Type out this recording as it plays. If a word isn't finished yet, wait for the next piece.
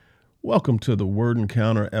Welcome to the Word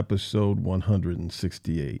Encounter episode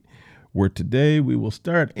 168, where today we will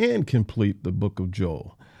start and complete the book of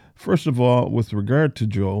Joel. First of all, with regard to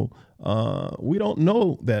Joel, we don't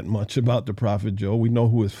know that much about the prophet Joel. We know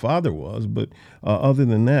who his father was, but other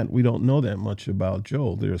than that, we don't know that much about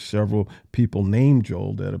Joel. There are several people named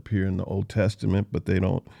Joel that appear in the Old Testament, but they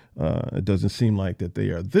don't. It doesn't seem like that they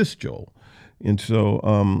are this Joel. And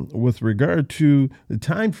so with regard to the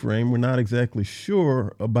time frame, we're not exactly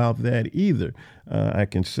sure about that either. I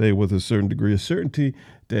can say with a certain degree of certainty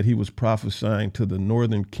that he was prophesying to the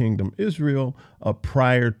northern kingdom Israel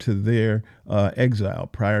prior to their exile,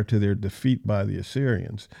 prior to their defeat by the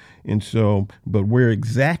Assyrians. And so, but where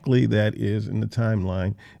exactly that is in the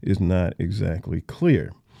timeline is not exactly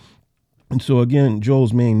clear. And so, again,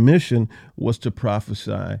 Joel's main mission was to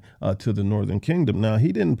prophesy to the northern kingdom. Now,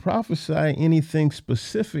 he didn't prophesy anything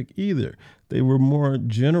specific either. They were more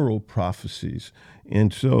general prophecies.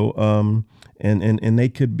 And so, and they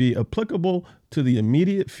could be applicable to the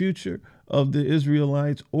immediate future of the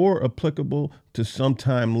Israelites or applicable to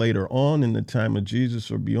sometime later on in the time of Jesus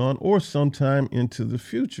or beyond, or sometime into the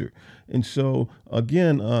future. And so,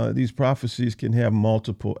 again, these prophecies can have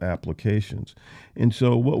multiple applications. And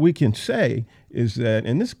so what we can say is that,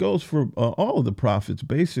 and this goes for all of the prophets,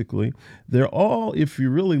 basically, they're all, if you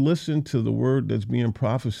really listen to the word that's being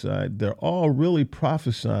prophesied, they're all really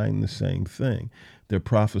prophesying the same thing. They're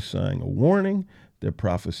prophesying a warning, they're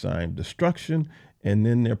prophesying destruction, and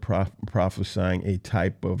then they're prophesying a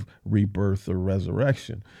type of rebirth or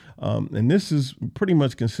resurrection. And this is pretty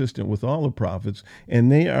much consistent with all the prophets,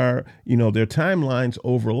 and they are, their timelines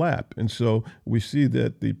overlap. And so we see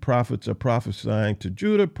that the prophets are prophesying to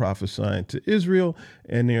Judah, prophesying to Israel,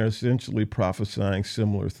 and they're essentially prophesying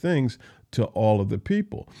similar things to all of the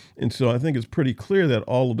people. And so I think it's pretty clear that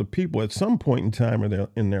all of the people at some point in time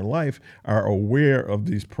in their life are aware of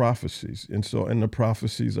these prophecies. And the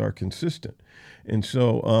prophecies are consistent. And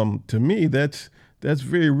so to me, that's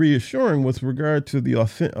very reassuring with regard to the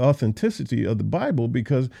authenticity of the Bible,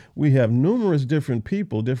 because we have numerous different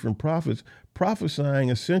people, different prophets, prophesying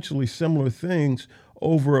essentially similar things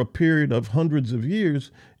over a period of hundreds of years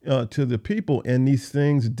to the people, and these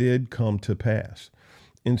things did come to pass.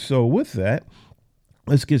 And so with that,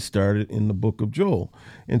 let's get started in the book of Joel.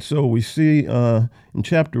 And so we see in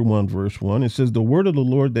chapter 1, verse 1, it says, "The word of the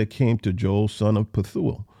Lord that came to Joel, son of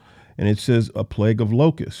Pethuel." And it says, "A plague of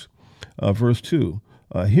locusts." Verse 2,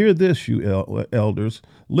 "Hear this, you elders.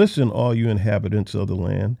 Listen, all you inhabitants of the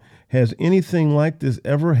land. Has anything like this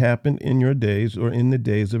ever happened in your days or in the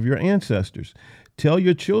days of your ancestors? Tell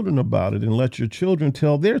your children about it, and let your children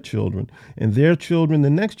tell their children, and their children the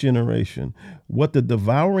next generation. What the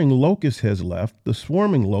devouring locust has left, the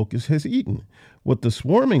swarming locust has eaten. What the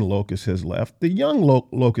swarming locust has left, the young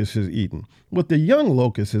locust has eaten. What the young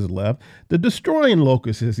locust has left, the destroying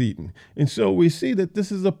locust has eaten." And so we see that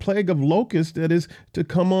this is a plague of locusts that is to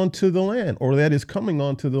come onto the land, or that is coming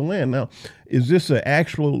onto the land. Now, is this an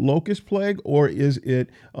actual locust plague, or is it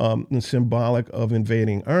symbolic of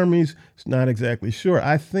invading armies? It's not exactly sure.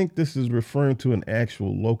 I think this is referring to an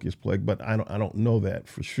actual locust plague, but I don't know that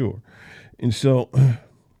for sure. And so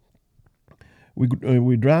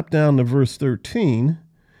we drop down to verse 13,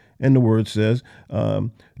 and the word says,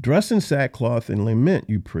 "Dress in sackcloth and lament,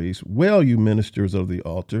 you priests. Wail, you ministers of the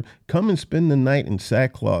altar. Come and spend the night in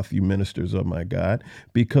sackcloth, you ministers of my God,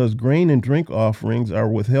 because grain and drink offerings are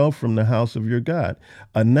withheld from the house of your God.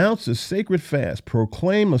 Announce a sacred fast.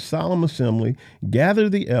 Proclaim a solemn assembly. Gather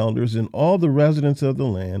the elders and all the residents of the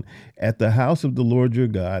land at the house of the Lord your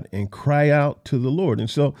God, and cry out to the Lord." And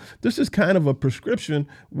so this is kind of a prescription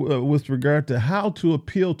with regard to how to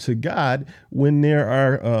appeal to God when there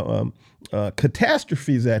are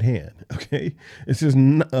catastrophes at hand. Okay, it says,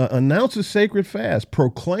 "Announce a sacred fast,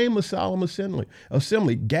 proclaim a solemn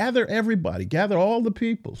assembly, gather everybody, gather all the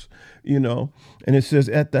peoples, and it says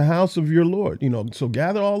at the house of your Lord, so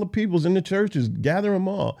gather all the peoples in the churches, gather them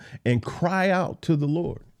all, and cry out to the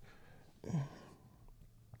Lord."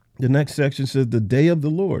 The next section says, "The day of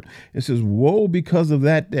the Lord." It says, "Woe because of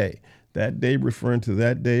that day." That day referring to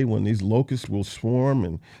that day when these locusts will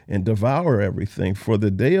swarm and devour everything. "For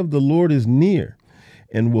the day of the Lord is near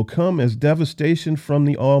and will come as devastation from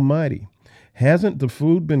the Almighty. Hasn't the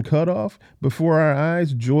food been cut off before our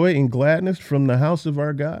eyes, joy and gladness from the house of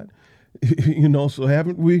our God?" So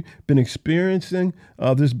haven't we been experiencing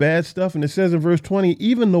this bad stuff? And it says in verse 20,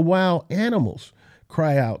 "Even the wild animals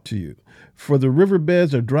cry out to you, for the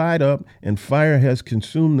riverbeds are dried up and fire has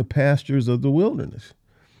consumed the pastures of the wilderness."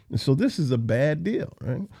 And so this is a bad deal,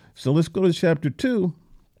 right? So let's go to chapter 2.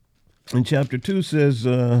 And chapter 2 says,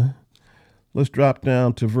 let's drop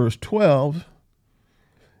down to verse 12.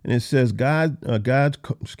 And it says God's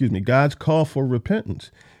call for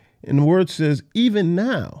repentance. And the word says, even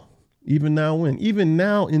now when? Even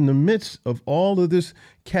now in the midst of all of this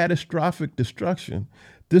catastrophic destruction,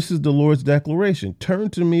 this is the Lord's declaration. Turn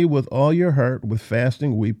to me with all your heart, with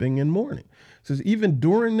fasting, weeping, and mourning. It says, even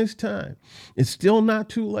during this time, it's still not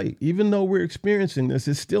too late. Even though we're experiencing this,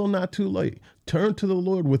 it's still not too late. Turn to the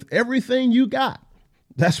Lord with everything you got.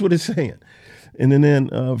 That's what it's saying. And then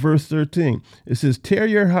verse 13, it says, tear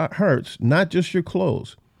your hearts, not just your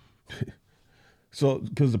clothes. So,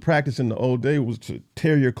 because the practice in the old day was to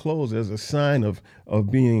tear your clothes as a sign of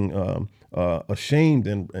being ashamed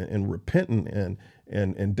and repentant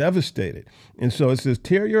and devastated. And so it says,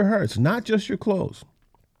 tear your hearts, not just your clothes,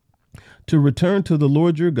 to return to the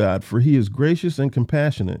Lord your God, for he is gracious and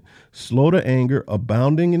compassionate, slow to anger,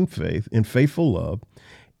 abounding in faith, in faithful love,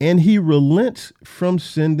 and he relents from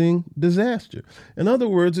sending disaster. In other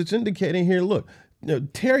words, it's indicating here, look,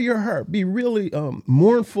 tear your heart, be really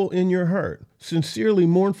mournful in your heart, sincerely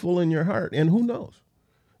mournful in your heart, and who knows?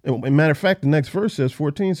 As a matter of fact, the next verse says,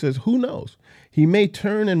 14 says, who knows? He may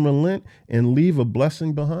turn and relent and leave a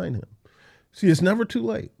blessing behind him. See, it's never too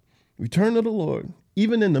late. Return to the Lord,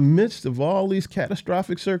 even in the midst of all these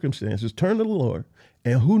catastrophic circumstances, turn to the Lord,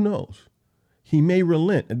 and who knows? He may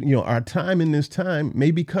relent. Our time in this time may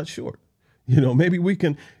be cut short. Maybe we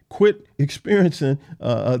can quit experiencing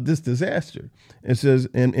this disaster. It says,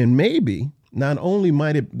 and maybe not only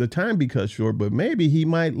might the time be cut short, but maybe he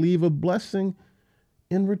might leave a blessing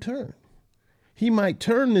in return. He might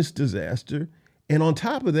turn this disaster and on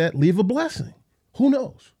top of that, leave a blessing. Who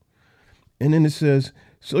knows? And then it says,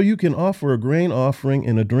 so you can offer a grain offering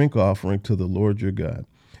and a drink offering to the Lord your God.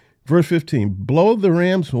 Verse 15, blow the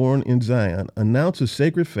ram's horn in Zion, announce a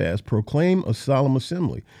sacred fast, proclaim a solemn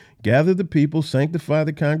assembly. Gather the people, sanctify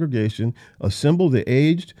the congregation, assemble the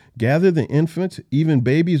aged, gather the infants, even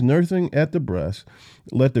babies nursing at the breast.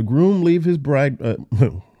 Let the groom leave his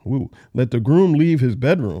let the groom leave his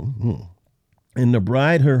bedroom, and the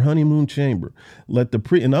bride her honeymoon chamber.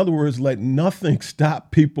 In other words, let nothing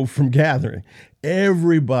stop people from gathering.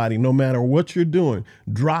 Everybody, no matter what you're doing,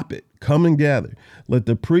 drop it. Come and gather. Let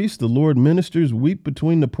the priests, the Lord ministers, weep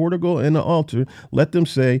between the portico and the altar. Let them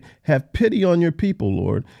say, have pity on your people,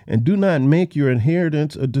 Lord, and do not make your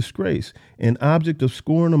inheritance a disgrace, an object of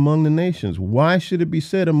scorn among the nations. Why should it be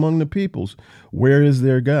said among the peoples, where is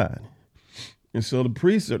their God? And so the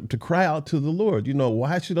priests are to cry out to the Lord.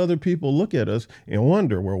 Why should other people look at us and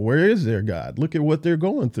wonder, well, where is their God? Look at what they're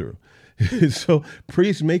going through. So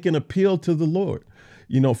priests make an appeal to the Lord,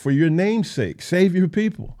 for your name's sake, save your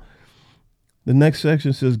people. The next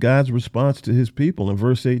section says God's response to his people in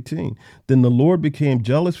verse 18. Then the Lord became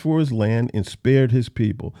jealous for his land and spared his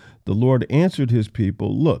people. The Lord answered his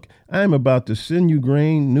people, look, I am about to send you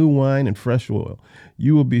grain, new wine, and fresh oil.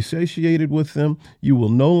 You will be satiated with them. I will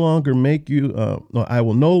no longer make you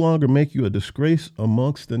a disgrace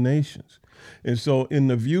amongst the nations. And so in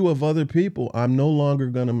the view of other people, I'm no longer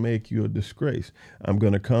going to make you a disgrace. I'm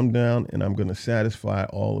going to come down and I'm going to satisfy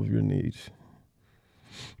all of your needs.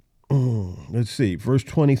 Let's see, verse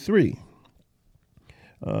 23.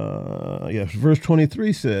 Verse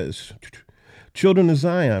 23 says, children of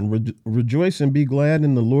Zion, rejoice and be glad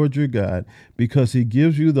in the Lord your God, because he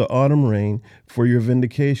gives you the autumn rain for your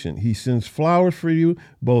vindication. He sends flowers for you,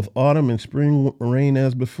 both autumn and spring rain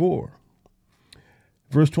as before.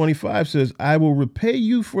 Verse 25 says, I will repay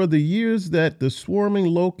you for the years that the swarming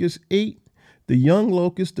locust ate, the young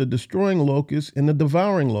locust, the destroying locust, and the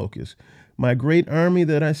devouring locust, my great army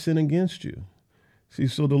that I sent against you. See,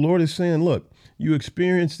 so the Lord is saying, look, you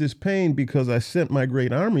experienced this pain because I sent my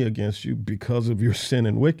great army against you because of your sin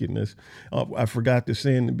and wickedness. I forgot to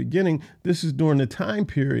say in the beginning, this is during the time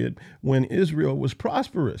period when Israel was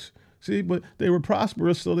prosperous. See, but they were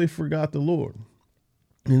prosperous, so they forgot the Lord.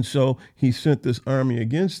 And so he sent this army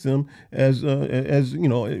against them as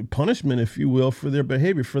punishment, if you will, for their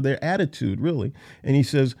behavior, for their attitude, really. And he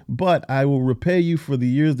says, but I will repay you for the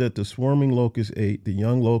years that the swarming locust ate, the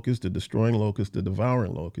young locust, the destroying locust, the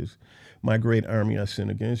devouring locust, my great army I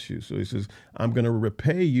sent against you. So he says, I'm going to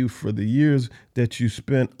repay you for the years that you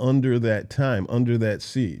spent under that time, under that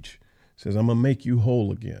siege. He says, I'm going to make you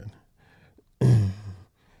whole again. The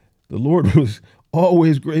Lord was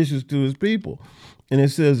always gracious to his people. And it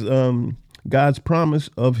says God's promise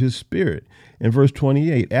of his spirit. In verse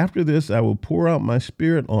 28, after this, I will pour out my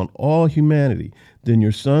spirit on all humanity. Then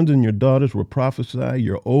your sons and your daughters will prophesy,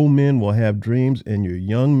 your old men will have dreams, and your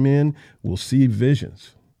young men will see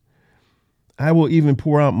visions. I will even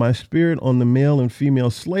pour out my spirit on the male and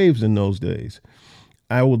female slaves in those days.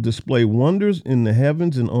 I will display wonders in the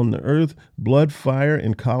heavens and on the earth, blood, fire,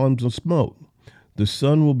 and columns of smoke. The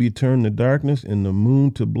sun will be turned to darkness and the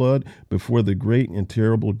moon to blood before the great and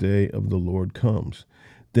terrible day of the Lord comes.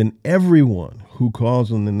 Then everyone who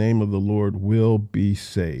calls on the name of the Lord will be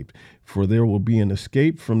saved. For there will be an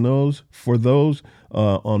escape for those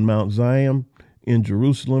on Mount Zion in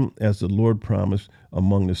Jerusalem, as the Lord promised.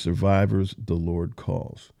 Among the survivors, the Lord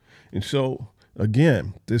calls. And so,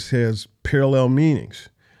 again, this has parallel meanings.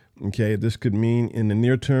 Okay, this could mean in the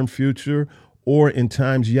near-term future or in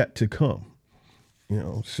times yet to come.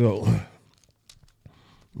 So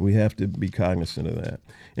we have to be cognizant of that.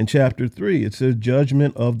 In chapter 3, it says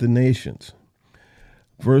judgment of the nations.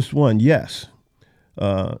 Verse 1, yes,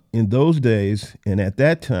 in those days and at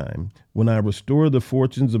that time, when I restore the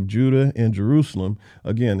fortunes of Judah and Jerusalem,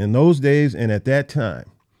 again, in those days and at that time,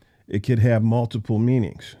 it could have multiple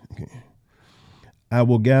meanings. Okay. I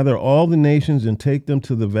will gather all the nations and take them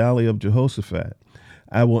to the valley of Jehoshaphat.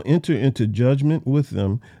 I will enter into judgment with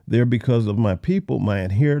them there because of my people, my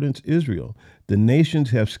inheritance, Israel. The nations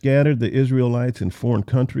have scattered the Israelites in foreign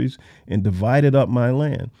countries and divided up my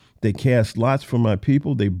land. They cast lots for my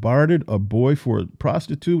people. They bartered a boy for a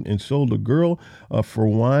prostitute and sold a girl for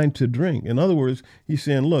wine to drink. In other words, he's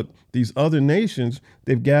saying, look, these other nations,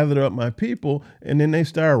 they've gathered up my people, and then they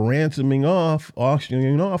start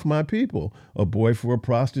auctioning off my people. A boy for a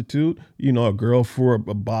prostitute, a girl for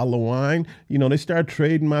a bottle of wine. They start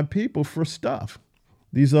trading my people for stuff,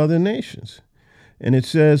 these other nations. And it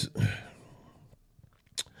says,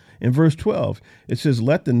 in verse 12, it says,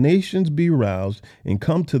 let the nations be roused and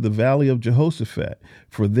come to the valley of Jehoshaphat,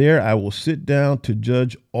 for there I will sit down to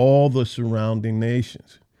judge all the surrounding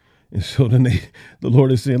nations. And so the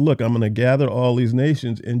Lord is saying, look, I'm going to gather all these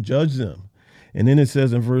nations and judge them. And then it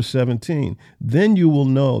says in verse 17, then you will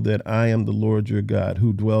know that I am the Lord your God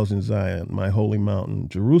who dwells in Zion, my holy mountain.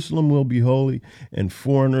 Jerusalem will be holy, and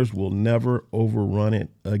foreigners will never overrun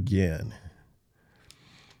it again.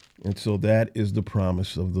 And so that is the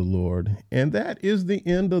promise of the Lord. And that is the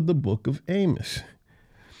end of the book of Amos.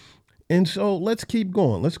 And so let's keep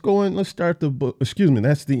going. Let's go in. Let's start the book.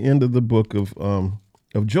 That's the end of the book of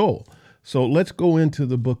Joel. So let's go into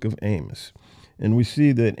the book of Amos. And we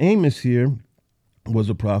see that Amos here was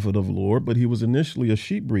a prophet of the Lord, but he was initially a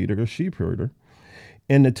sheep breeder, a sheep herder.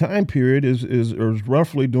 And the time period is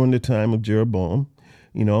roughly during the time of Jeroboam.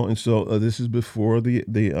 And so this is before the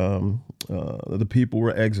people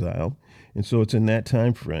were exiled, and so it's in that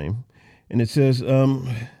time frame. And it says,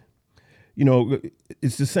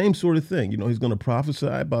 it's the same sort of thing. He's going to prophesy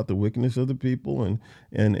about the wickedness of the people and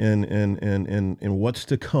what's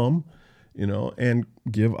to come, and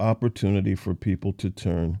give opportunity for people to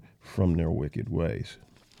turn from their wicked ways.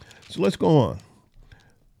 So let's go on.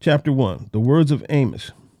 Chapter 1, the words of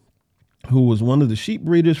Amos, who was one of the sheep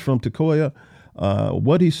breeders from Tekoa.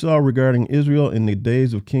 What he saw regarding Israel in the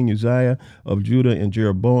days of King Uzziah of Judah and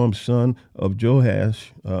Jeroboam, son of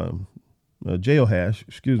Jehoash,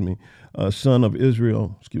 son of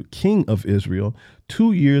Israel, king of Israel,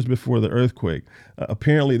 2 years before the earthquake.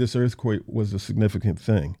 Apparently, this earthquake was a significant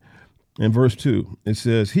thing. In verse 2, it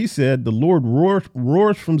says, he said, the Lord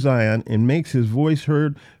roars from Zion and makes his voice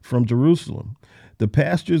heard from Jerusalem. The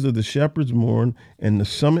pastures of the shepherds mourn, and the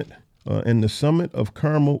summit of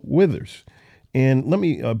Carmel withers. And let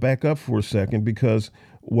me back up for a second, because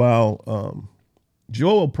while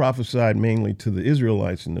Joel prophesied mainly to the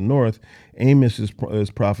Israelites in the north, Amos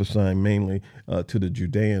is prophesying mainly to the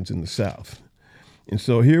Judeans in the south. And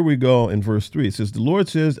so here we go in verse 3. It says, the Lord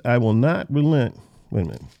says, I will not relent. Wait a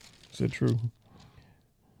minute. Is that true?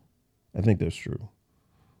 I think that's true.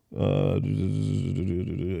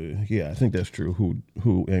 Yeah, I think that's true,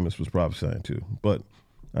 who Amos was prophesying to. But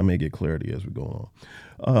I may get clarity as we go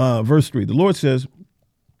on. Verse 3, the Lord says,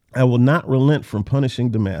 I will not relent from punishing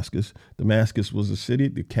Damascus. Damascus was a city,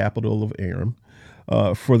 the capital of Aram.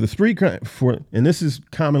 And this is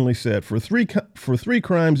commonly said, for three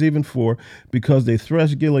crimes, even four, because they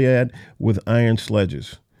threshed Gilead with iron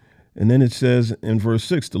sledges. And then it says in verse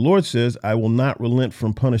 6, the Lord says, I will not relent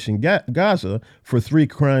from punishing Gaza for 3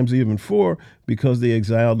 crimes, even 4, because they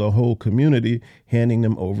exiled the whole community, handing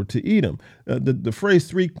them over to Edom. The phrase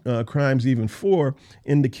 3 crimes, even 4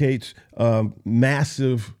 indicates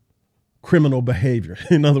massive criminal behavior.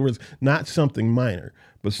 In other words, not something minor,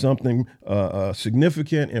 but something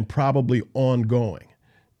significant and probably ongoing.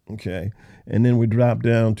 Okay. And then we drop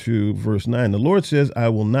down to verse 9. The Lord says, I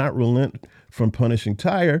will not relent from punishing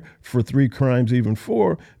Tyre for 3 crimes, even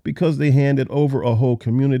 4, because they handed over a whole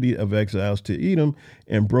community of exiles to Edom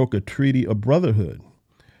and broke a treaty of brotherhood.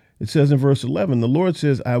 It says in verse 11, the Lord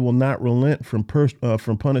says, I will not relent from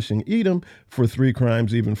punishing Edom for 3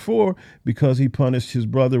 crimes, even 4, because he punished his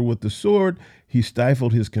brother with the sword. He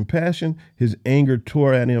stifled his compassion. His anger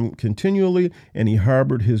tore at him continually, and he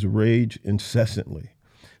harbored his rage incessantly.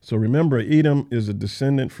 So remember, Edom is a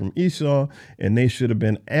descendant from Esau, and they should have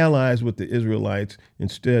been allies with the Israelites.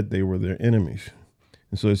 Instead, they were their enemies.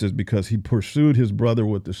 And so it says, because he pursued his brother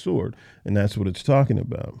with the sword, and that's what it's talking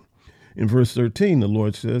about. In verse 13, the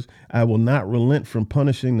Lord says, I will not relent from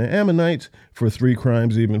punishing the Ammonites for 3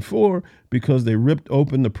 crimes, even 4, because they ripped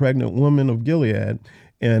open the pregnant woman of Gilead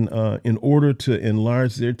and in order to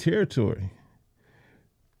enlarge their territory.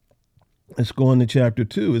 Let's go on to chapter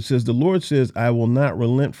 2. It says, the Lord says, I will not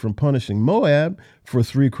relent from punishing Moab for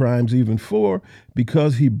 3 crimes, even 4,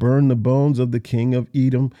 because he burned the bones of the king of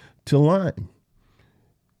Edom to lime.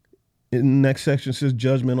 In the next section says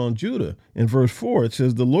judgment on Judah. In verse 4, it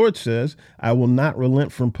says, the Lord says, I will not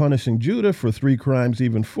relent from punishing Judah for 3 crimes,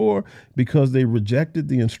 even 4, because they rejected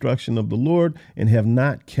the instruction of the Lord and have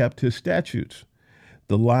not kept his statutes.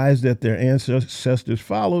 The lies that their ancestors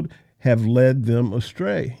followed have led them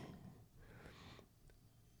astray.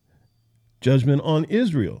 Judgment on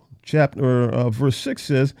Israel. Verse 6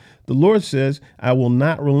 says, the Lord says, I will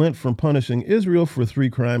not relent from punishing Israel for 3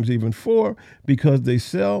 crimes, even 4, because they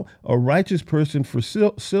sell a righteous person for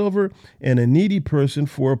silver and a needy person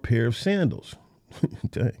for a pair of sandals.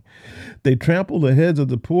 They trample the heads of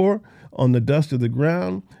the poor on the dust of the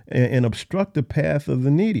ground and obstruct the path of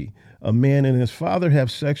the needy. A man and his father have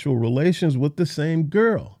sexual relations with the same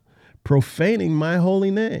girl, profaning my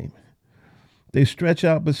holy name. They stretch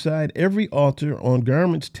out beside every altar on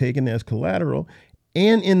garments taken as collateral,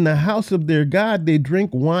 and in the house of their God they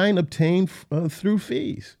drink wine obtained through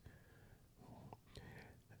fees.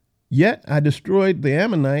 Yet I destroyed the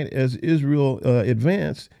Ammonite as Israel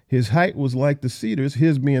advanced. His height was like the cedars,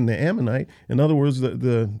 his being the Ammonite. In other words,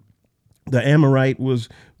 the Amorite was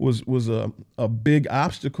a big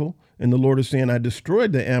obstacle. And the Lord is saying, I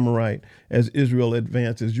destroyed the Amorite as Israel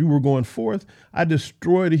advanced. As you were going forth, I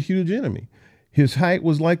destroyed a huge enemy. His height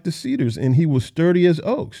was like the cedars, and he was sturdy as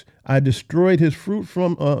oaks. I destroyed his fruit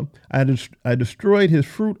I destroyed his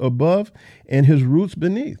fruit above and his roots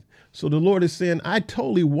beneath. So the Lord is saying, I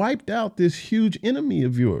totally wiped out this huge enemy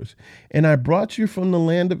of yours, and I brought you from the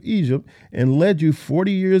land of Egypt and led you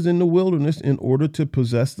 40 years in the wilderness in order to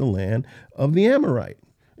possess the land of the Amorite.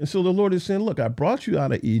 And so the Lord is saying, look, I brought you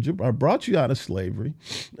out of Egypt. I brought you out of slavery.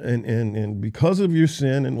 And because of your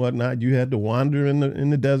sin and whatnot, you had to wander in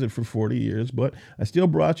the desert for 40 years. But I still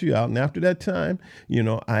brought you out. And after that time,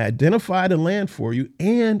 I identified a land for you,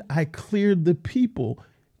 and I cleared the people,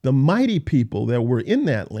 the mighty people that were in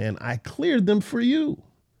that land. I cleared them for you.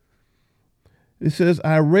 It says,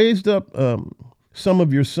 I raised up some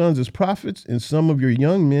of your sons as prophets and some of your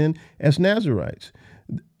young men as Nazirites.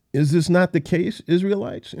 Is this not the case,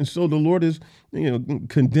 Israelites? And so the Lord has,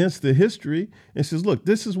 condensed the history and says, look,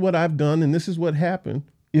 this is what I've done and this is what happened.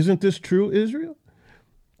 Isn't this true, Israel?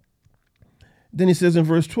 Then he says in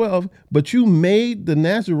verse 12, but you made the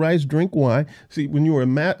Nazirites drink wine. See, when you were a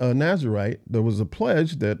Nazirite, there was a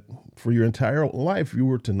pledge that for your entire life, you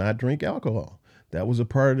were to not drink alcohol. That was a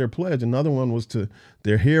part of their pledge. Another one was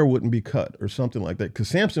their hair wouldn't be cut or something like that, because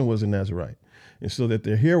Samson was a Nazirite, and so that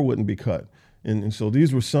their hair wouldn't be cut. And so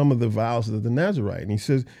these were some of the vows of the Nazirite. And he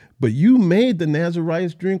says, but you made the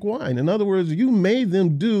Nazirites drink wine. In other words, you made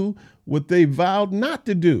them do what they vowed not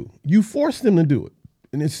to do. You forced them to do it.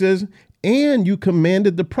 And it says, and you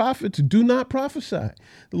commanded the prophets, do not prophesy.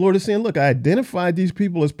 The Lord is saying, look, I identified these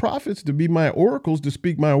people as prophets to be my oracles, to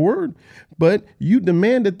speak my word, but you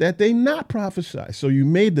demanded that they not prophesy. So you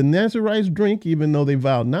made the Nazirites drink, even though they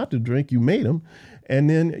vowed not to drink, you made them. And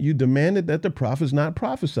then you demanded that the prophets not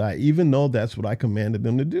prophesy, even though that's what I commanded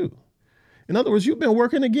them to do. In other words, you've been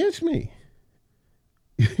working against me.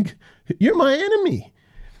 You're my enemy.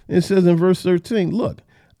 It says in verse 13, look,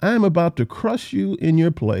 I am about to crush you in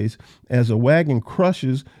your place as a wagon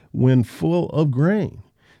crushes when full of grain.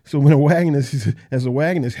 So when a wagon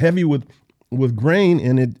is heavy with grain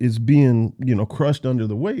and it is being, crushed under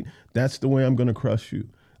the weight, that's the way I'm going to crush you.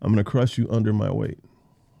 I'm going to crush you under my weight.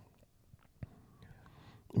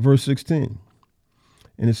 Verse 16,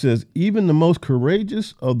 and it says, even the most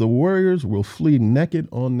courageous of the warriors will flee naked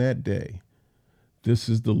on that day. This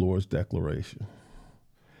is the Lord's declaration.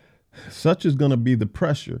 Such is going to be the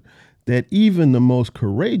pressure that even the most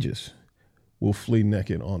courageous will flee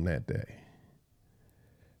naked on that day.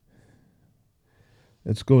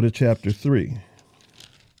 Let's go to chapter 3.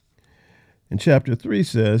 And chapter 3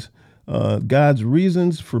 says, God's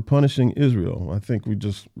reasons for punishing Israel. I think we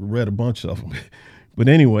just read a bunch of them. But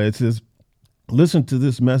anyway, it says, Listen to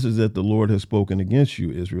this message that the Lord has spoken against you,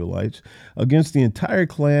 Israelites, against the entire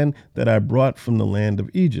clan that I brought from the land of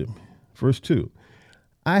Egypt. Verse 2.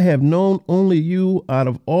 I have known only you out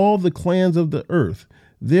of all the clans of the earth.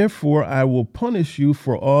 Therefore, I will punish you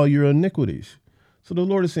for all your iniquities. So the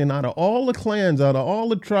Lord is saying, out of all the clans, out of all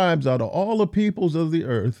the tribes, out of all the peoples of the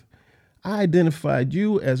earth, I identified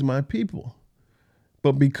you as my people.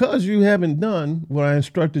 But because you haven't done what I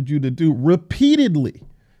instructed you to do repeatedly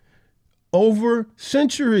over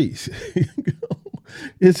centuries,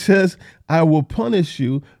 it says, I will punish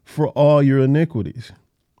you for all your iniquities.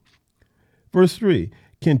 Verse 3,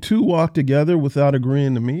 can two walk together without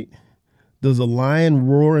agreeing to meet? Does a lion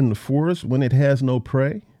roar in the forest when it has no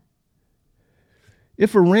prey?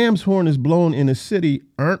 If a ram's horn is blown in a city,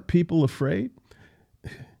 aren't people afraid?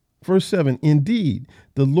 Verse 7, indeed,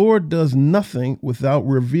 the Lord does nothing without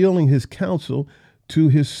revealing his counsel to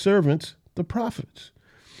his servants, the prophets.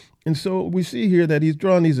 And so we see here that he's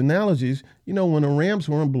drawing these analogies. You know, when a ram's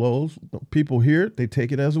horn blows, people hear it, they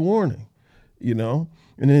take it as a warning, you know.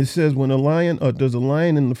 And then it says, when a lion, does a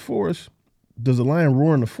lion in the forest, does a lion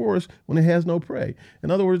roar in the forest when it has no prey?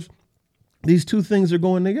 In other words, these two things are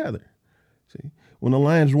going together. See, when a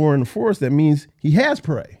lion's roar in the forest, that means he has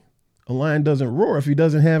prey. A lion doesn't roar if he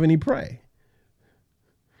doesn't have any prey.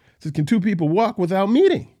 It says, can two people walk without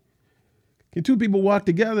meeting? Can two people walk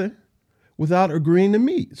together without agreeing to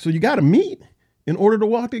meet? So you got to meet in order to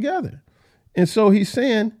walk together. And so he's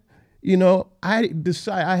saying, you know, I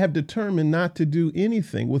have determined not to do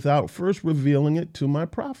anything without first revealing it to my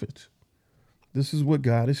prophets. This is what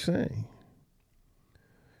God is saying.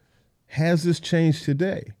 Has this changed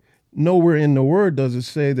today? Nowhere in the word does it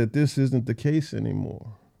say that this isn't the case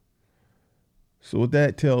anymore. So what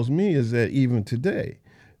that tells me is that even today,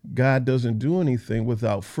 God doesn't do anything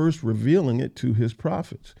without first revealing it to his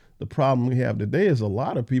prophets. The problem we have today is a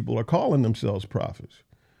lot of people are calling themselves prophets.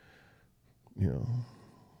 You know,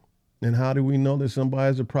 and how do we know that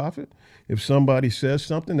somebody's a prophet? If somebody says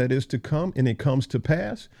something that is to come and it comes to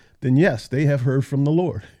pass, then yes, they have heard from the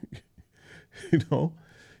Lord. You know,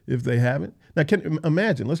 if they haven't. Now,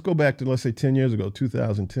 imagine, let's go back to, let's say 10 years ago,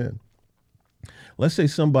 2010. Let's say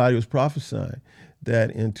somebody was prophesying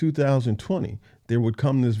that in 2020, there would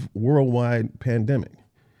come this worldwide pandemic.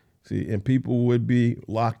 See, and people would be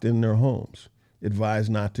locked in their homes,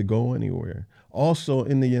 advised not to go anywhere. Also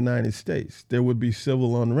in the United States, there would be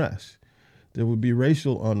civil unrest. There would be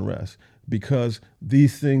racial unrest because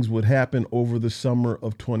these things would happen over the summer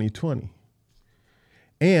of 2020.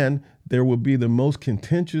 And there would be the most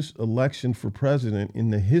contentious election for president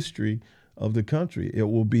in the history of the country. It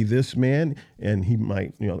will be this man, and he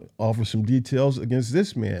might, you know, offer some details against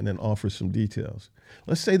this man and offer some details.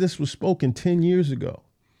 Let's say this was spoken 10 years ago.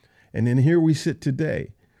 And then here we sit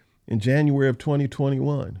today in January of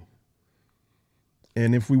 2021.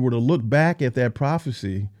 And if we were to look back at that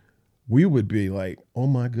prophecy, we would be like, oh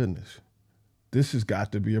my goodness, this has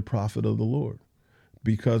got to be a prophet of the Lord.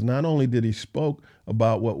 Because not only did he spoke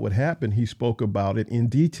about what would happen, he spoke about it in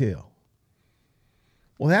detail.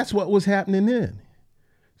 Well, that's what was happening then.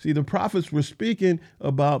 See, the prophets were speaking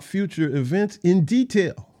about future events in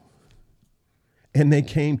detail, and they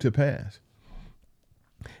came to pass.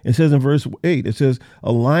 It says in verse 8, it says,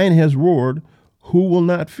 a lion has roared, who will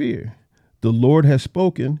not fear? The Lord has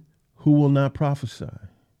spoken, who will not prophesy?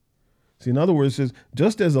 See, in other words, it says,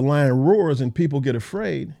 just as a lion roars and people get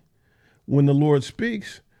afraid, when the Lord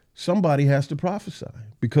speaks, somebody has to prophesy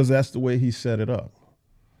because that's the way he set it up.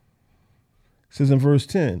 It says in verse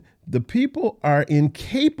 10, the people are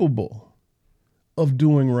incapable of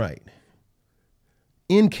doing right.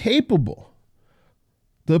 Incapable.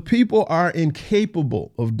 The people are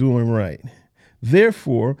incapable of doing right.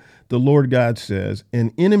 Therefore, the Lord God says,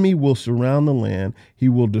 an enemy will surround the land. He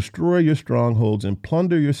will destroy your strongholds and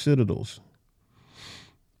plunder your citadels.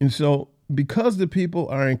 And so, because the people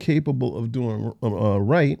are incapable of doing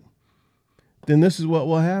right, then this is what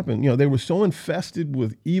will happen. You know, they were so infested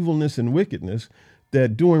with evilness and wickedness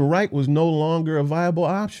that doing right was no longer a viable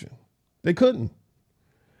option. They couldn't.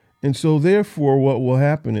 And so, therefore, what will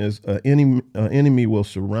happen is an enemy will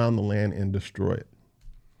surround the land and destroy it.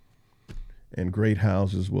 And great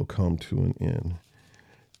houses will come to an end.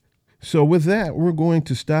 So with that, we're going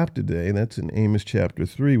to stop today. That's in Amos chapter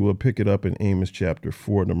 3. We'll pick it up in Amos chapter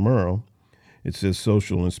 4 tomorrow. It says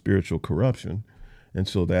social and spiritual corruption. And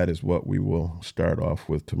so that is what we will start off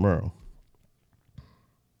with tomorrow.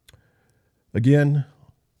 Again,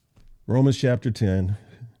 Romans chapter 10.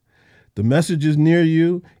 The message is near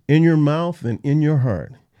you, in your mouth and in your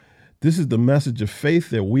heart. This is the message of faith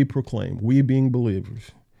that we proclaim, we being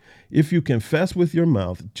believers. If you confess with your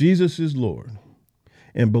mouth, Jesus is Lord,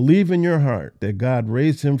 and believe in your heart that God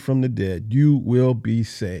raised him from the dead, you will be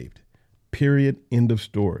saved. Period. End of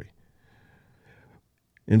story.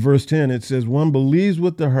 In verse 10, it says, one believes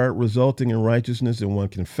with the heart, resulting in righteousness, and one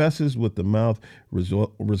confesses with the mouth,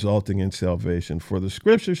 resulting in salvation. For the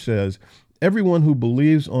scripture says, everyone who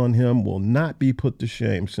believes on him will not be put to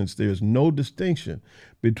shame, since there is no distinction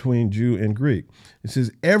between Jew and Greek. It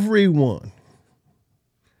says, everyone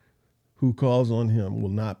who calls on him will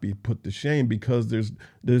not be put to shame, because there's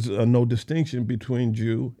no distinction between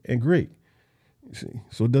Jew and Greek. You see,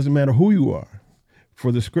 so it doesn't matter who you are.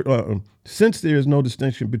 For the script, since there is no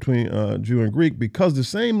distinction between Jew and Greek, because the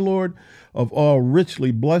same Lord of all richly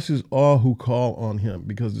blesses all who call on him,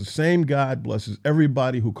 because the same God blesses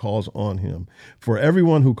everybody who calls on him. For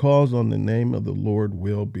everyone who calls on the name of the Lord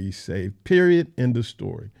will be saved. Period. End of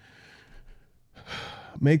story.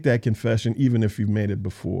 Make that confession, even if you've made it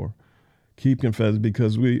before. Keep confessing,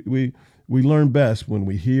 because we learn best when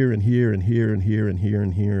we hear and hear and hear and hear and hear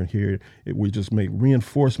and hear and hear. We just make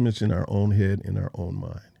reinforcements in our own head, in our own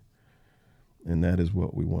mind. And that is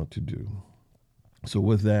what we want to do. So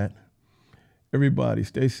with that, everybody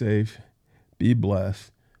stay safe, be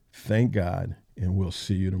blessed, thank God, and we'll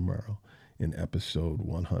see you tomorrow in episode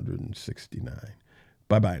 169.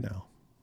 Bye-bye now.